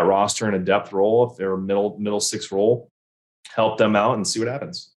jump on that roster in a depth role if they're a middle six role, help them out and see what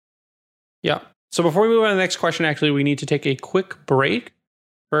happens. Yeah. So before we move on to the next question, actually, we need to take a quick break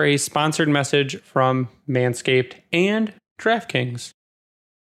for a sponsored message from Manscaped and DraftKings.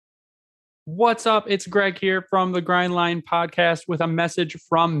 What's up? It's Greg here from the Grindline podcast with a message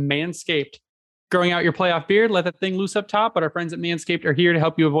from Manscaped. Growing out your playoff beard, let that thing loose up top, but our friends at Manscaped are here to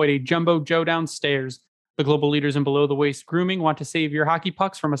help you avoid a jumbo Joe downstairs. The global leaders in below-the-waist grooming want to save your hockey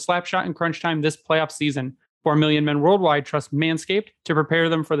pucks from a slap shot in crunch time this playoff season. 4 million men worldwide trust Manscaped to prepare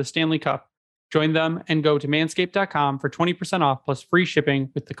them for the Stanley Cup. Join them and go to manscaped.com for 20% off plus free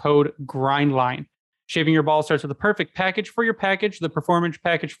shipping with the code GRINDLINE. Shaving your balls starts with the perfect package for your package, the Performance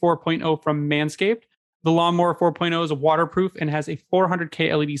Package 4.0 from Manscaped. The Lawnmower 4.0 is waterproof and has a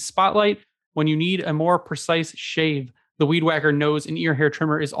 400K LED spotlight. When you need a more precise shave, the Weed Whacker nose and ear hair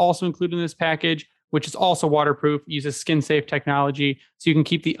trimmer is also included in this package, which is also waterproof, uses skin-safe technology, so you can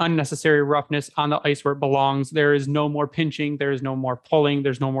keep the unnecessary roughness on the ice where it belongs. There is no more pinching, there is no more pulling,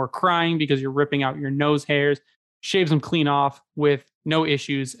 there's no more crying because you're ripping out your nose hairs. Shaves them clean off with no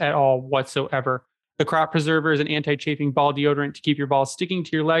issues at all whatsoever. The Crop Preserver is an anti-chafing ball deodorant to keep your balls sticking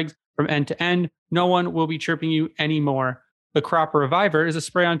to your legs from end to end. No one will be chirping you anymore. The Crop Reviver is a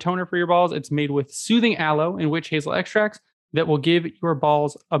spray-on toner for your balls. It's made with soothing aloe and witch hazel extracts that will give your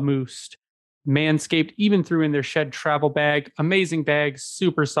balls a boost. Manscaped even threw in their Shed travel bag. Amazing bag,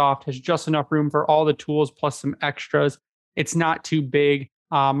 super soft, has just enough room for all the tools plus some extras. It's not too big.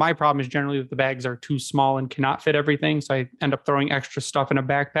 My problem is generally that the bags are too small and cannot fit everything, so I end up throwing extra stuff in a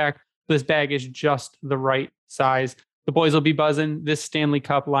backpack. This bag is just the right size. The boys will be buzzing this Stanley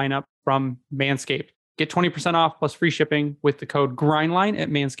Cup lineup from Manscaped. Get 20% off plus free shipping with the code GRINDLINE at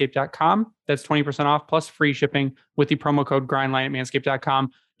manscaped.com. That's 20% off plus free shipping with the promo code GRINDLINE at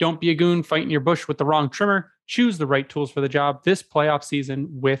manscaped.com. Don't be a goon fighting your bush with the wrong trimmer. Choose the right tools for the job this playoff season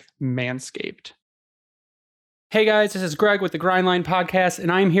with Manscaped. Hey guys, this is Greg with the Grindline podcast, and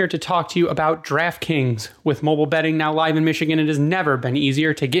I'm here to talk to you about DraftKings. With mobile betting now live in Michigan, it has never been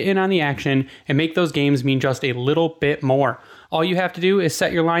easier to get in on the action and make those games mean just a little bit more. All you have to do is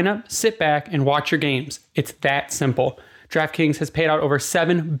set your lineup, sit back, and watch your games. It's that simple. DraftKings has paid out over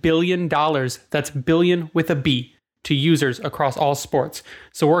 $7 billion, that's billion with a B, to users across all sports.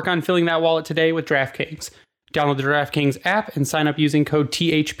 So work on filling that wallet today with DraftKings. Download the DraftKings app and sign up using code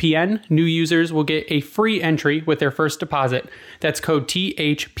THPN. New users will get a free entry with their first deposit. That's code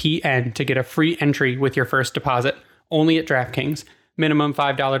THPN to get a free entry with your first deposit. Only at DraftKings. Minimum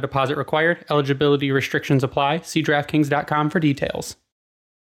 $5 deposit required. Eligibility restrictions apply. See DraftKings.com for details.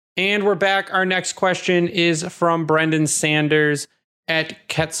 And we're back. Our next question is from Brendan Sanders at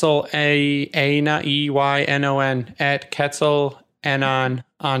Ketzel, A-N-E-Y-N-O-N, at Ketzel Enon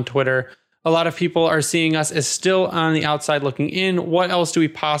on Twitter. A lot of people are seeing us as still on the outside looking in. What else do we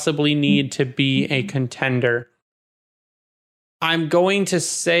possibly need to be a contender? I'm going to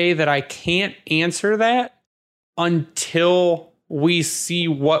say that I can't answer that until we see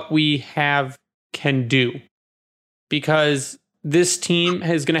what we have can do. Because this team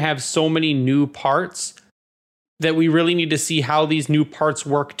is going to have so many new parts that we really need to see how these new parts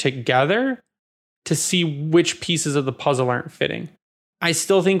work together to see which pieces of the puzzle aren't fitting. I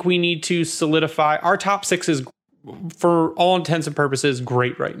still think we need to solidify. Our top six is, for all intents and purposes,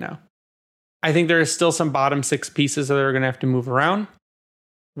 great right now. I think there is still some bottom six pieces that are going to have to move around.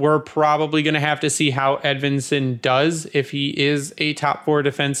 We're probably going to have to see how Edvinsson does if he is a top four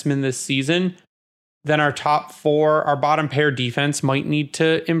defenseman this season. Then our top four, our bottom pair defense might need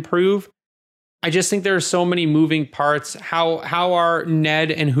to improve. I just think there are so many moving parts. How are Ned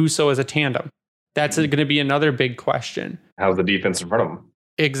and Husso as a tandem? That's going to be another big question. How's the defense in front of them?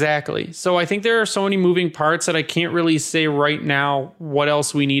 Exactly. So I think there are so many moving parts that I can't really say right now what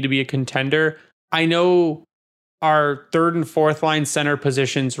else we need to be a contender. I know our third and fourth line center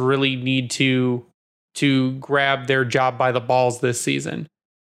positions really need to grab their job by the balls this season.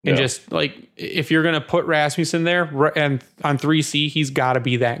 And just like, if you're going to put Rasmussen there and on 3C, he's got to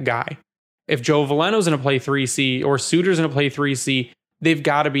be that guy. If Joe Veleno's going to play 3C or Suter's going to play 3C, they've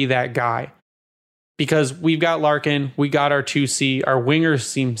got to be that guy. Because we've got Larkin, we got our 2C, our wingers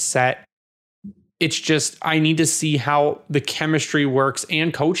seem set. It's just, I need to see how the chemistry works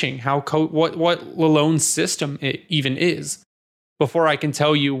and coaching, what Lalonde's system it even is, before I can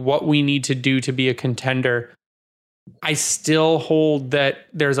tell you what we need to do to be a contender. I still hold that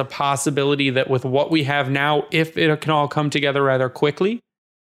there's a possibility that with what we have now, if it can all come together rather quickly,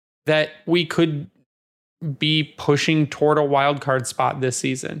 that we could be pushing toward a wild card spot this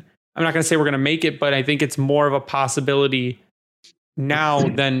season. I'm not going to say we're going to make it, but I think it's more of a possibility now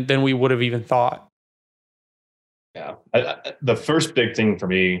than we would have even thought. Yeah. The first big thing for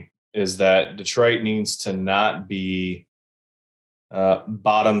me is that Detroit needs to not be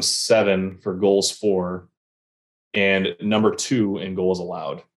bottom 7 for goals for and number 2 in goals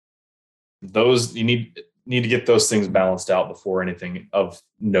allowed. Those you need to get those things balanced out before anything of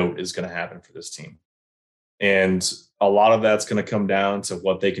note is going to happen for this team. And a lot of that's going to come down to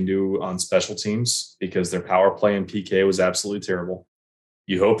what they can do on special teams, because their power play and PK was absolutely terrible.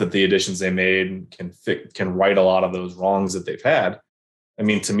 You hope that the additions they made can right a lot of those wrongs that they've had. I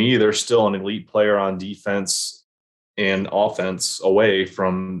mean, to me, they're still an elite player on defense and offense away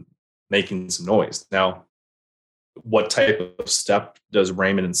from making some noise. Now, what type of step does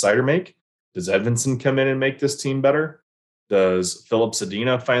Raymond and Sider make? Does Edvinsson come in and make this team better? Does Philip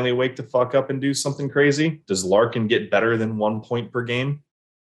Zadina finally wake the fuck up and do something crazy? Does Larkin get better than 1 point per game?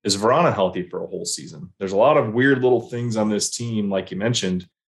 Is Verona healthy for a whole season? There's a lot of weird little things on this team, like you mentioned,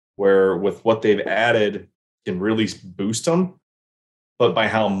 where with what they've added can really boost them, but by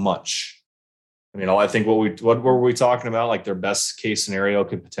how much? I mean, I think what were we talking about? Like their best case scenario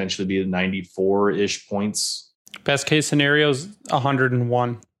could potentially be 94-ish points. Best case scenario is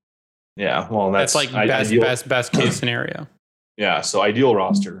 101. Yeah, well, that's like best case scenario. Yeah, so ideal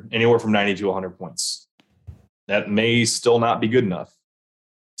roster, anywhere from 90 to 100 points. That may still not be good enough.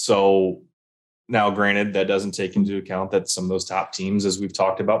 So now, granted, that doesn't take into account that some of those top teams, as we've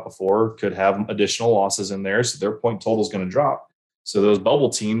talked about before, could have additional losses in there, so their point total is going to drop. So those bubble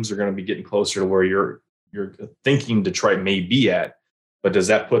teams are going to be getting closer to where you're thinking Detroit may be at. But does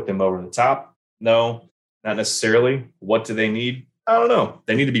that put them over the top? No, not necessarily. What do they need? I don't know.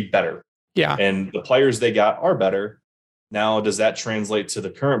 They need to be better. Yeah. And the players they got are better. Now, does that translate to the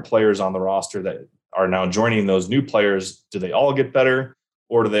current players on the roster that are now joining those new players? Do they all get better,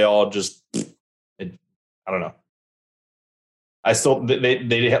 or do they all just, I don't know. I still,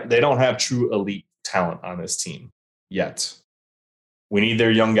 they don't have true elite talent on this team yet. We need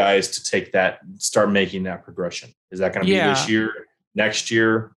their young guys to take that, start making that progression. Is that going to be this year, next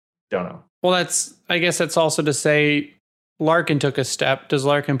year? Don't know. Well, I guess that's also to say Larkin took a step. Does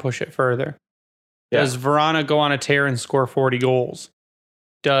Larkin push it further? Yeah. Does Verona go on a tear and score 40 goals?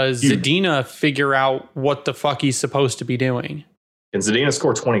 Does Zadina figure out what the fuck he's supposed to be doing? Can Zadina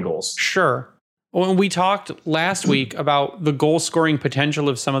score 20 goals? Sure. When we talked last week about the goal scoring potential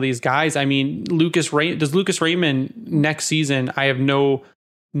of some of these guys, I mean, does Lucas Raymond next season? I have no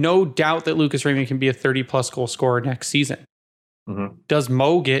doubt that Lucas Raymond can be a 30+ goal scorer next season. Mm-hmm. Does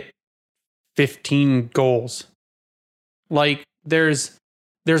Mo get 15 goals? Like there's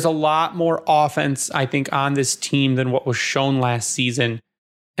a lot more offense, I think, on this team than what was shown last season.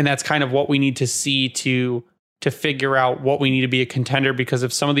 And that's kind of what we need to see to figure out what we need to be a contender, because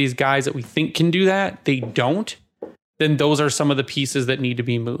if some of these guys that we think can do that, they don't, then those are some of the pieces that need to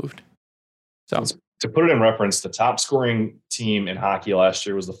be moved. So to put it in reference, the top scoring team in hockey last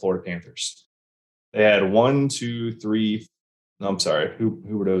year was the Florida Panthers. They had 1, 2, 3. No, I'm sorry. Who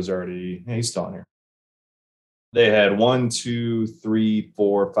were those already? Yeah, he's still on here. They had 1, 2, 3,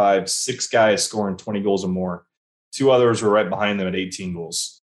 4, 5, 6 guys scoring 20 goals or more. 2 others were right behind them at 18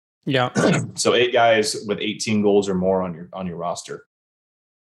 goals. Yeah. So 8 guys with 18 goals or more on your roster.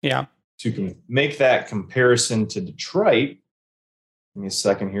 Yeah. To make that comparison to Detroit, give me a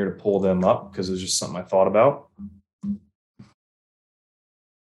second here to pull them up because it's just something I thought about.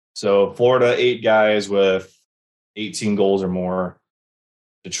 So Florida, 8 guys with 18 goals or more.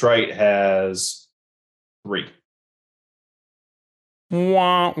 Detroit has 3.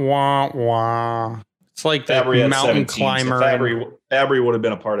 Wah, wah, wah. It's like the mountain climber. So Fabry would have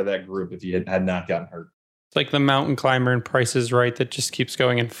been a part of that group if he had not gotten hurt. It's like the mountain climber in Price is Right that just keeps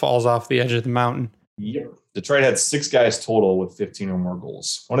going and falls off the edge of the mountain. Yep. Detroit had 6 guys total with 15 or more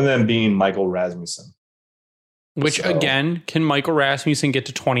goals. One of them being Michael Rasmussen. Again, can Michael Rasmussen get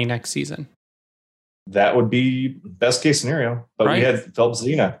to 20 next season? That would be best case scenario. But we had Philip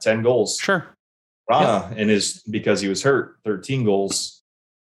Zadina, 10 goals. Sure. Rana, because he was hurt, 13 goals.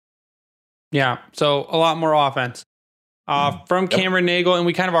 Yeah, so a lot more offense. From Cameron Nagel, and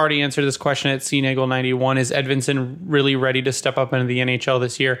we kind of already answered this question at CNagel91, is Edvinsson really ready to step up into the NHL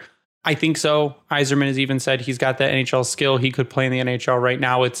this year? I think so. Yzerman has even said he's got that NHL skill. He could play in the NHL right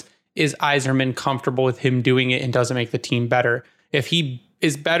now. Is Yzerman comfortable with him doing it and doesn't make the team better? If he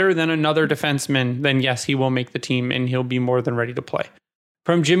is better than another defenseman, then yes, he will make the team and he'll be more than ready to play.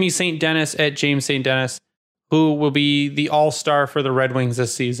 From Jimmy St. Dennis at James St. Dennis, who will be the all-star for the Red Wings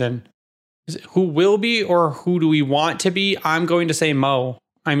this season? Who will be, or who do we want to be? I'm going to say Mo.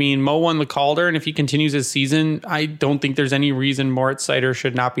 I mean, Mo won the Calder, and if he continues his season, I don't think there's any reason Moritz Seider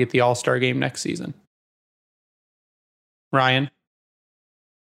should not be at the All-Star game next season. Ryan?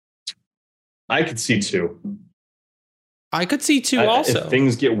 I could see 2. I could see 2 also. If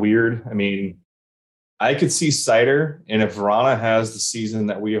things get weird, I mean, I could see Seider, and if Vrana has the season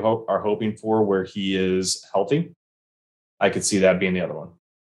that we are hoping for where he is healthy, I could see that being the other one.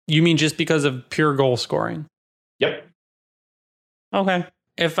 You mean just because of pure goal scoring? Yep. Okay.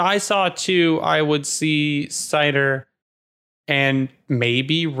 If I saw 2, I would see Seider and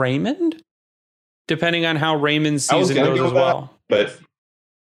maybe Raymond, depending on how Raymond's season goes as well. But,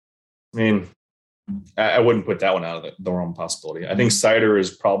 I mean, I wouldn't put that one out of the realm of possibility. I think Seider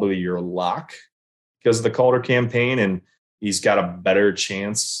is probably your lock because of the Calder campaign, and he's got a better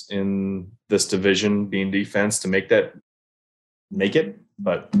chance in this division being defense to make it.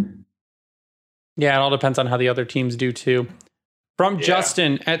 But yeah, it all depends on how the other teams do too. From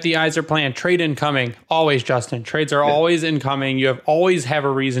Justin at the Eyes Are Plan, trade incoming. Always, Justin. Trades are always incoming. You always have a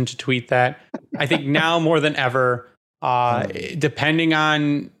reason to tweet that. I think now more than ever, depending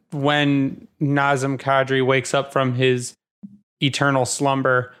on when Nazem Kadri wakes up from his eternal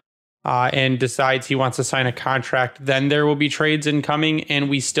slumber and decides he wants to sign a contract, then there will be trades incoming, and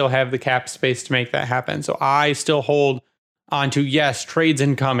we still have the cap space to make that happen. So I still hold on to, yes, trades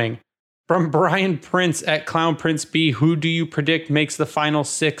incoming. From Brian Prince at Clown Prince B, who do you predict makes the final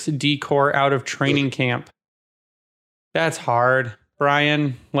 6 D-core out of training camp? That's hard,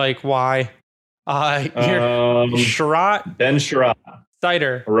 Brian. Like, why? Sherratt, Ben Sherratt,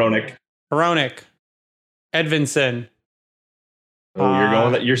 Seider, Hronek, Edvinson.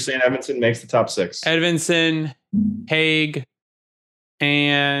 Oh, you're saying Edvinson makes the top 6. Edvinson, Haig,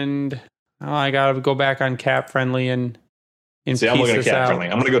 and I gotta go back on cap friendly and see, I'm looking at cap friendly.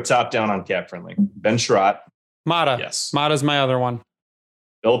 I'm going to go top down on cap friendly. Ben Sherratt. Mata. Yes. Mata's my other one.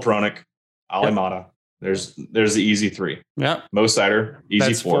 Philip Hronek. Ali Mata. There's the easy 3. Yep. Mo Seider. Easy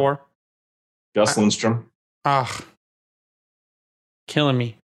That's 4. Gus Lindstrom. Killing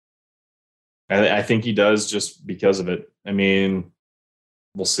me. I think he does just because of it. I mean,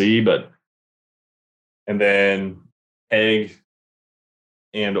 we'll see, and then Haig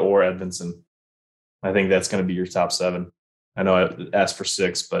and or Edvinson. I think that's going to be your top 7. I know I asked for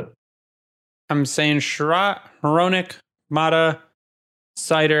 6, but I'm saying Sherratt, Hronek, Mata,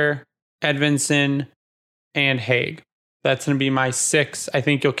 Seider, Edvinson, and Haig. That's going to be my 6. I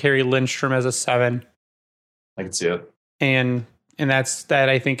think you'll carry Lindstrom as a 7. I can see it. And that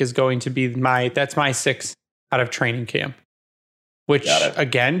I think is going to be my 6 out of training camp. Which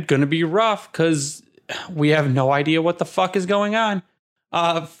again, going to be rough because we have no idea what the fuck is going on.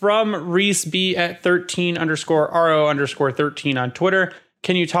 From Reese B at 13_RO_13 on Twitter.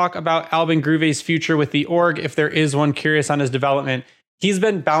 Can you talk about Albin Gruve's future with the org? If there is one, curious on his development. He's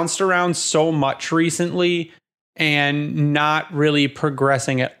been bounced around so much recently and not really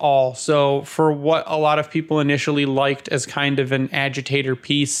progressing at all. So for what a lot of people initially liked as kind of an agitator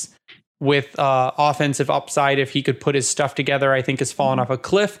piece with offensive upside, if he could put his stuff together, I think has fallen off a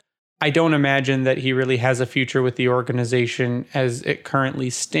cliff. I don't imagine that he really has a future with the organization as it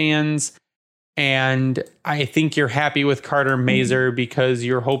currently stands. And I think you're happy with Carter Mazer because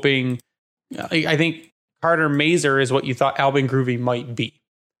you're hoping, I think Carter Mazer is what you thought Albin Groovy might be.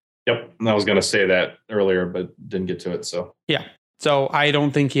 Yep. I was going to say that earlier, but didn't get to it. So yeah. So I don't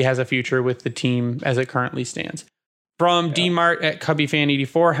think he has a future with the team as it currently stands. From D-Mart at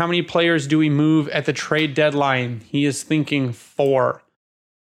CubbyFan84, how many players do we move at the trade deadline? He is thinking 4.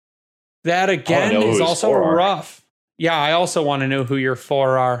 That again is also rough. Yeah, I also want to know who your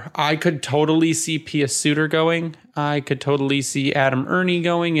 4 are. I could totally see Pius Suter going. I could totally see Adam Ernie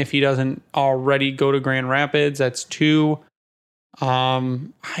going if he doesn't already go to Grand Rapids. That's 2.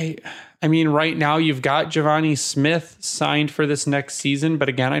 I mean, right now you've got Giovanni Smith signed for this next season, but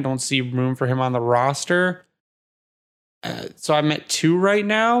again, I don't see room for him on the roster. So I'm at 2 right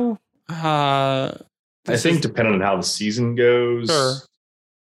now. I think depending on how the season goes, sure.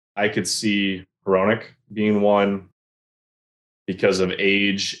 I could see Hronek being 1 because of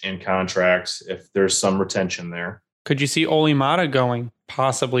age and contracts, if there's some retention there. Could you see Oli Mata going?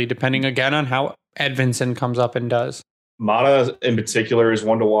 Possibly, depending again on how Edvinson comes up and does. Mata in particular is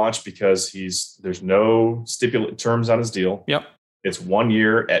one to watch because there's no stipulate terms on his deal. Yep. It's 1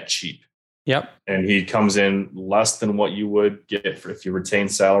 year at cheap. Yep. And he comes in less than what you would get if you retain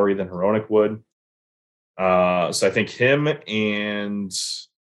salary than Hronek would. So I think him and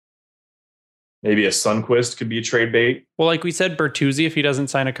maybe a Sundqvist could be a trade bait. Well, like we said, Bertuzzi, if he doesn't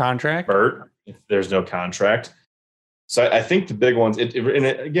sign a contract. Bert, if there's no contract. So I think the big ones,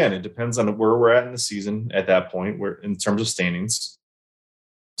 it depends on where we're at in the season at that point, where in terms of standings.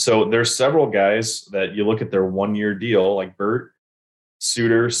 So there's several guys that you look at their 1-year deal, like Burt,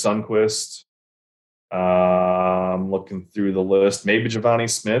 Suter, Sundquist. Looking through the list, maybe Giovanni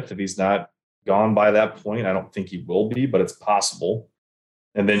Smith, if he's not gone by that point. I don't think he will be, but it's possible.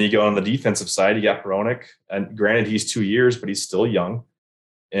 And then you go on the defensive side, you got Hronik. And granted, he's 2 years, but he's still young.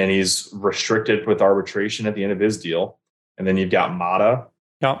 And he's restricted with arbitration at the end of his deal. And then you've got Mata.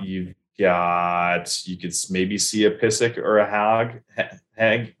 Yep. You could maybe see a Pissick or a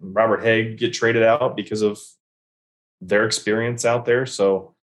Robert Haig get traded out because of their experience out there.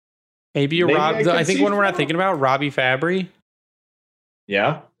 So maybe I think when we're not thinking about Robbie Fabry.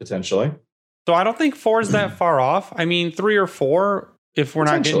 Yeah, potentially. So I don't think 4 is that far off. I mean, 3 or 4, if we're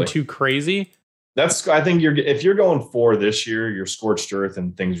not getting too crazy. I think if you're going 4 this year, you're scorched earth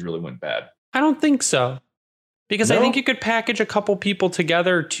and things really went bad. I don't think so. Because I think you could package a couple people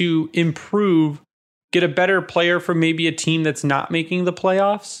together to improve, get a better player from maybe a team that's not making the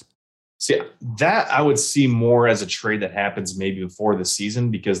playoffs. See, that I would see more as a trade that happens maybe before the season,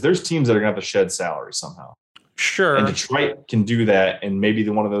 because there's teams that are going to have to shed salary somehow. Sure. And Detroit can do that. And maybe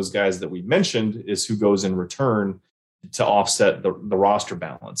one of those guys that we mentioned is who goes in return to offset the roster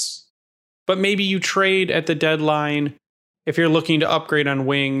balance. But maybe you trade at the deadline. If you're looking to upgrade on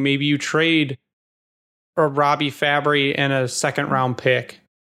wing, maybe you trade a Robbie Fabry and a second round pick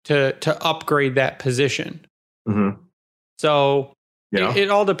to upgrade that position. Mm-hmm. So it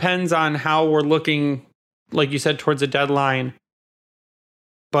all depends on how we're looking, like you said, towards the deadline.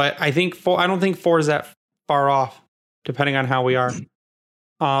 But I don't think 4 is that far off, depending on how we are.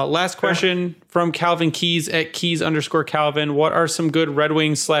 Last question from Calvin Keys at Keys_Calvin. What are some good Red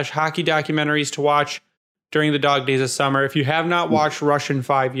Wings / hockey documentaries to watch during the dog days of summer? If you have not watched Russian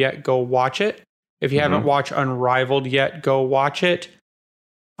 5 yet, go watch it. If you haven't watched Unrivaled yet, go watch it.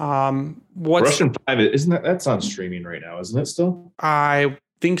 Russian 5, isn't that's on streaming right now, isn't it still? I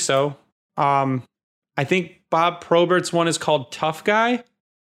think so. I think Bob Probert's one is called Tough Guy.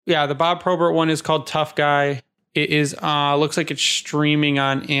 Yeah, the Bob Probert one is called Tough Guy. It is looks like it's streaming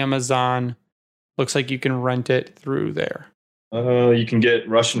on Amazon. Looks like you can rent it through there. You can get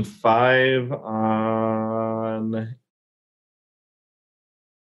Russian 5 on.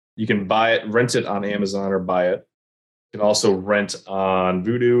 You can rent it on Amazon or buy it. You can also rent on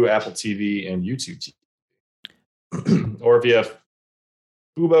Vudu, Apple TV, and YouTube TV. Or if you have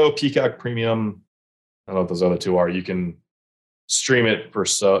Fubo, Peacock Premium, I don't know what those other two are, you can stream it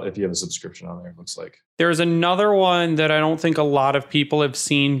if you have a subscription on there, it looks like. There's another one that I don't think a lot of people have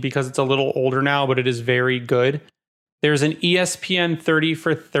seen because it's a little older now, but it is very good. There's an ESPN 30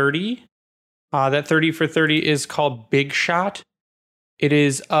 for 30. That 30 for 30 is called Big Shot. It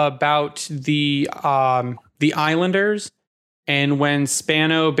is about the Islanders, and when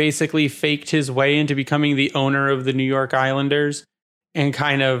Spano basically faked his way into becoming the owner of the New York Islanders and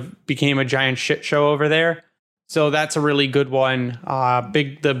kind of became a giant shit show over there. So that's a really good one.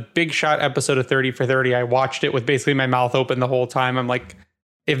 The Big Shot episode of 30 for 30. I watched it with basically my mouth open the whole time. I'm like,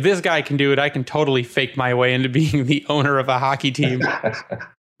 if this guy can do it, I can totally fake my way into being the owner of a hockey team.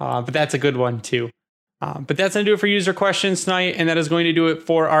 But that's a good one too. But that's going to do it for user questions tonight. And that is going to do it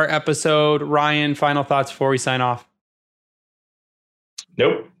for our episode. Ryan, final thoughts before we sign off.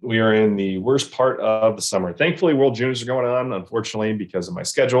 Nope. We are in the worst part of the summer. Thankfully, World Juniors are going on. Unfortunately, because of my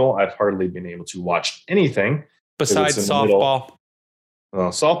schedule, I've hardly been able to watch anything. Besides softball.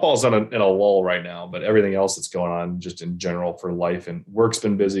 Softball's in a lull right now, but everything else that's going on just in general for life and work's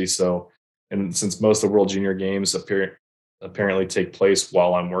been busy. And since most of the World Junior games apparently take place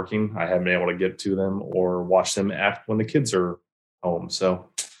while I'm working, I haven't been able to get to them or watch them when the kids are home.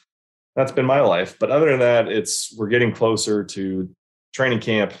 So that's been my life. But other than that, we're getting closer to training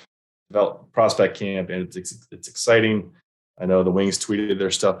camp, prospect camp, and it's exciting. I know the Wings tweeted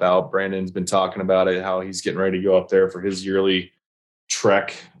their stuff out. Brandon's been talking about it, how he's getting ready to go up there for his yearly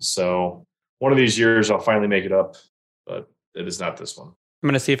trek. So one of these years I'll finally make it up, but it is not this one. I'm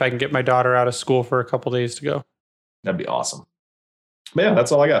going to see if I can get my daughter out of school for a couple days to go. That'd be awesome. But yeah,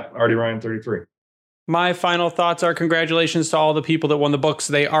 that's all I got. Artie Ryan 33. My final thoughts are congratulations to all the people that won the books.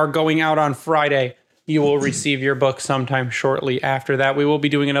 They are going out on Friday. You will receive your book sometime shortly after that. We will be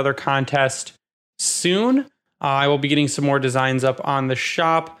doing another contest soon. I will be getting some more designs up on the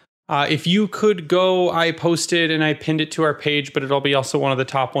shop. If you could go, I posted and I pinned it to our page, but it'll be also one of the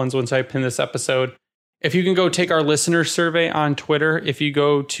top ones once I pin this episode. If you can go take our listener survey on Twitter, if you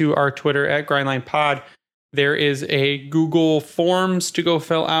go to our Twitter at GrindlinePod, there is a Google Forms to go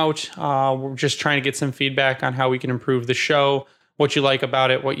fill out. We're just trying to get some feedback on how we can improve the show, what you like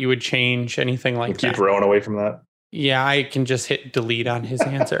about it, what you would change, anything like that. Keep Rowan away from that. Yeah, I can just hit delete on his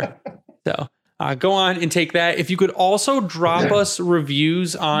answer. So Go on and take that. If you could also drop us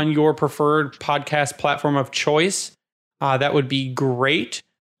reviews on your preferred podcast platform of choice, that would be great.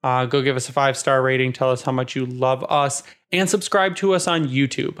 Go give us a 5-star rating. Tell us how much you love us and subscribe to us on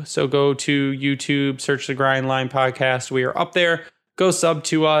YouTube. So go to YouTube, search the Grind Line Podcast. We are up there. Go sub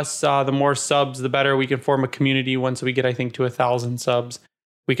to us. The more subs, the better. We can form a community once we get, I think, to 1,000 subs.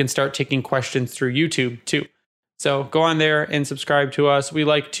 We can start taking questions through YouTube too. So go on there and subscribe to us. We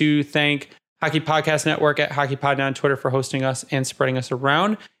like to thank Hockey Podcast Network at HockeyPod on Twitter for hosting us and spreading us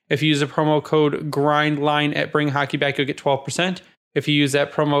around. If you use the promo code GRINDLINE at Bring Hockey Back, you'll get 12%. If you use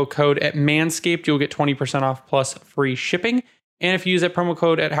that promo code at Manscaped, you'll get 20% off plus free shipping. And if you use that promo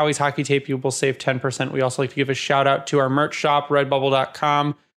code at Howie's Hockey Tape, you will save 10%. We also like to give a shout out to our merch shop,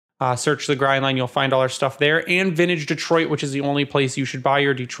 redbubble.com. Search the Grind Line. You'll find all our stuff there. And Vintage Detroit, which is the only place you should buy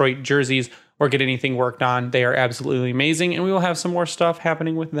your Detroit jerseys or get anything worked on. They are absolutely amazing. And we will have some more stuff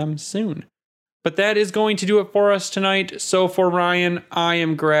happening with them soon. But that is going to do it for us tonight. So for Ryan, I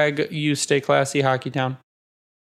am Greg. You stay classy, Hockey Town.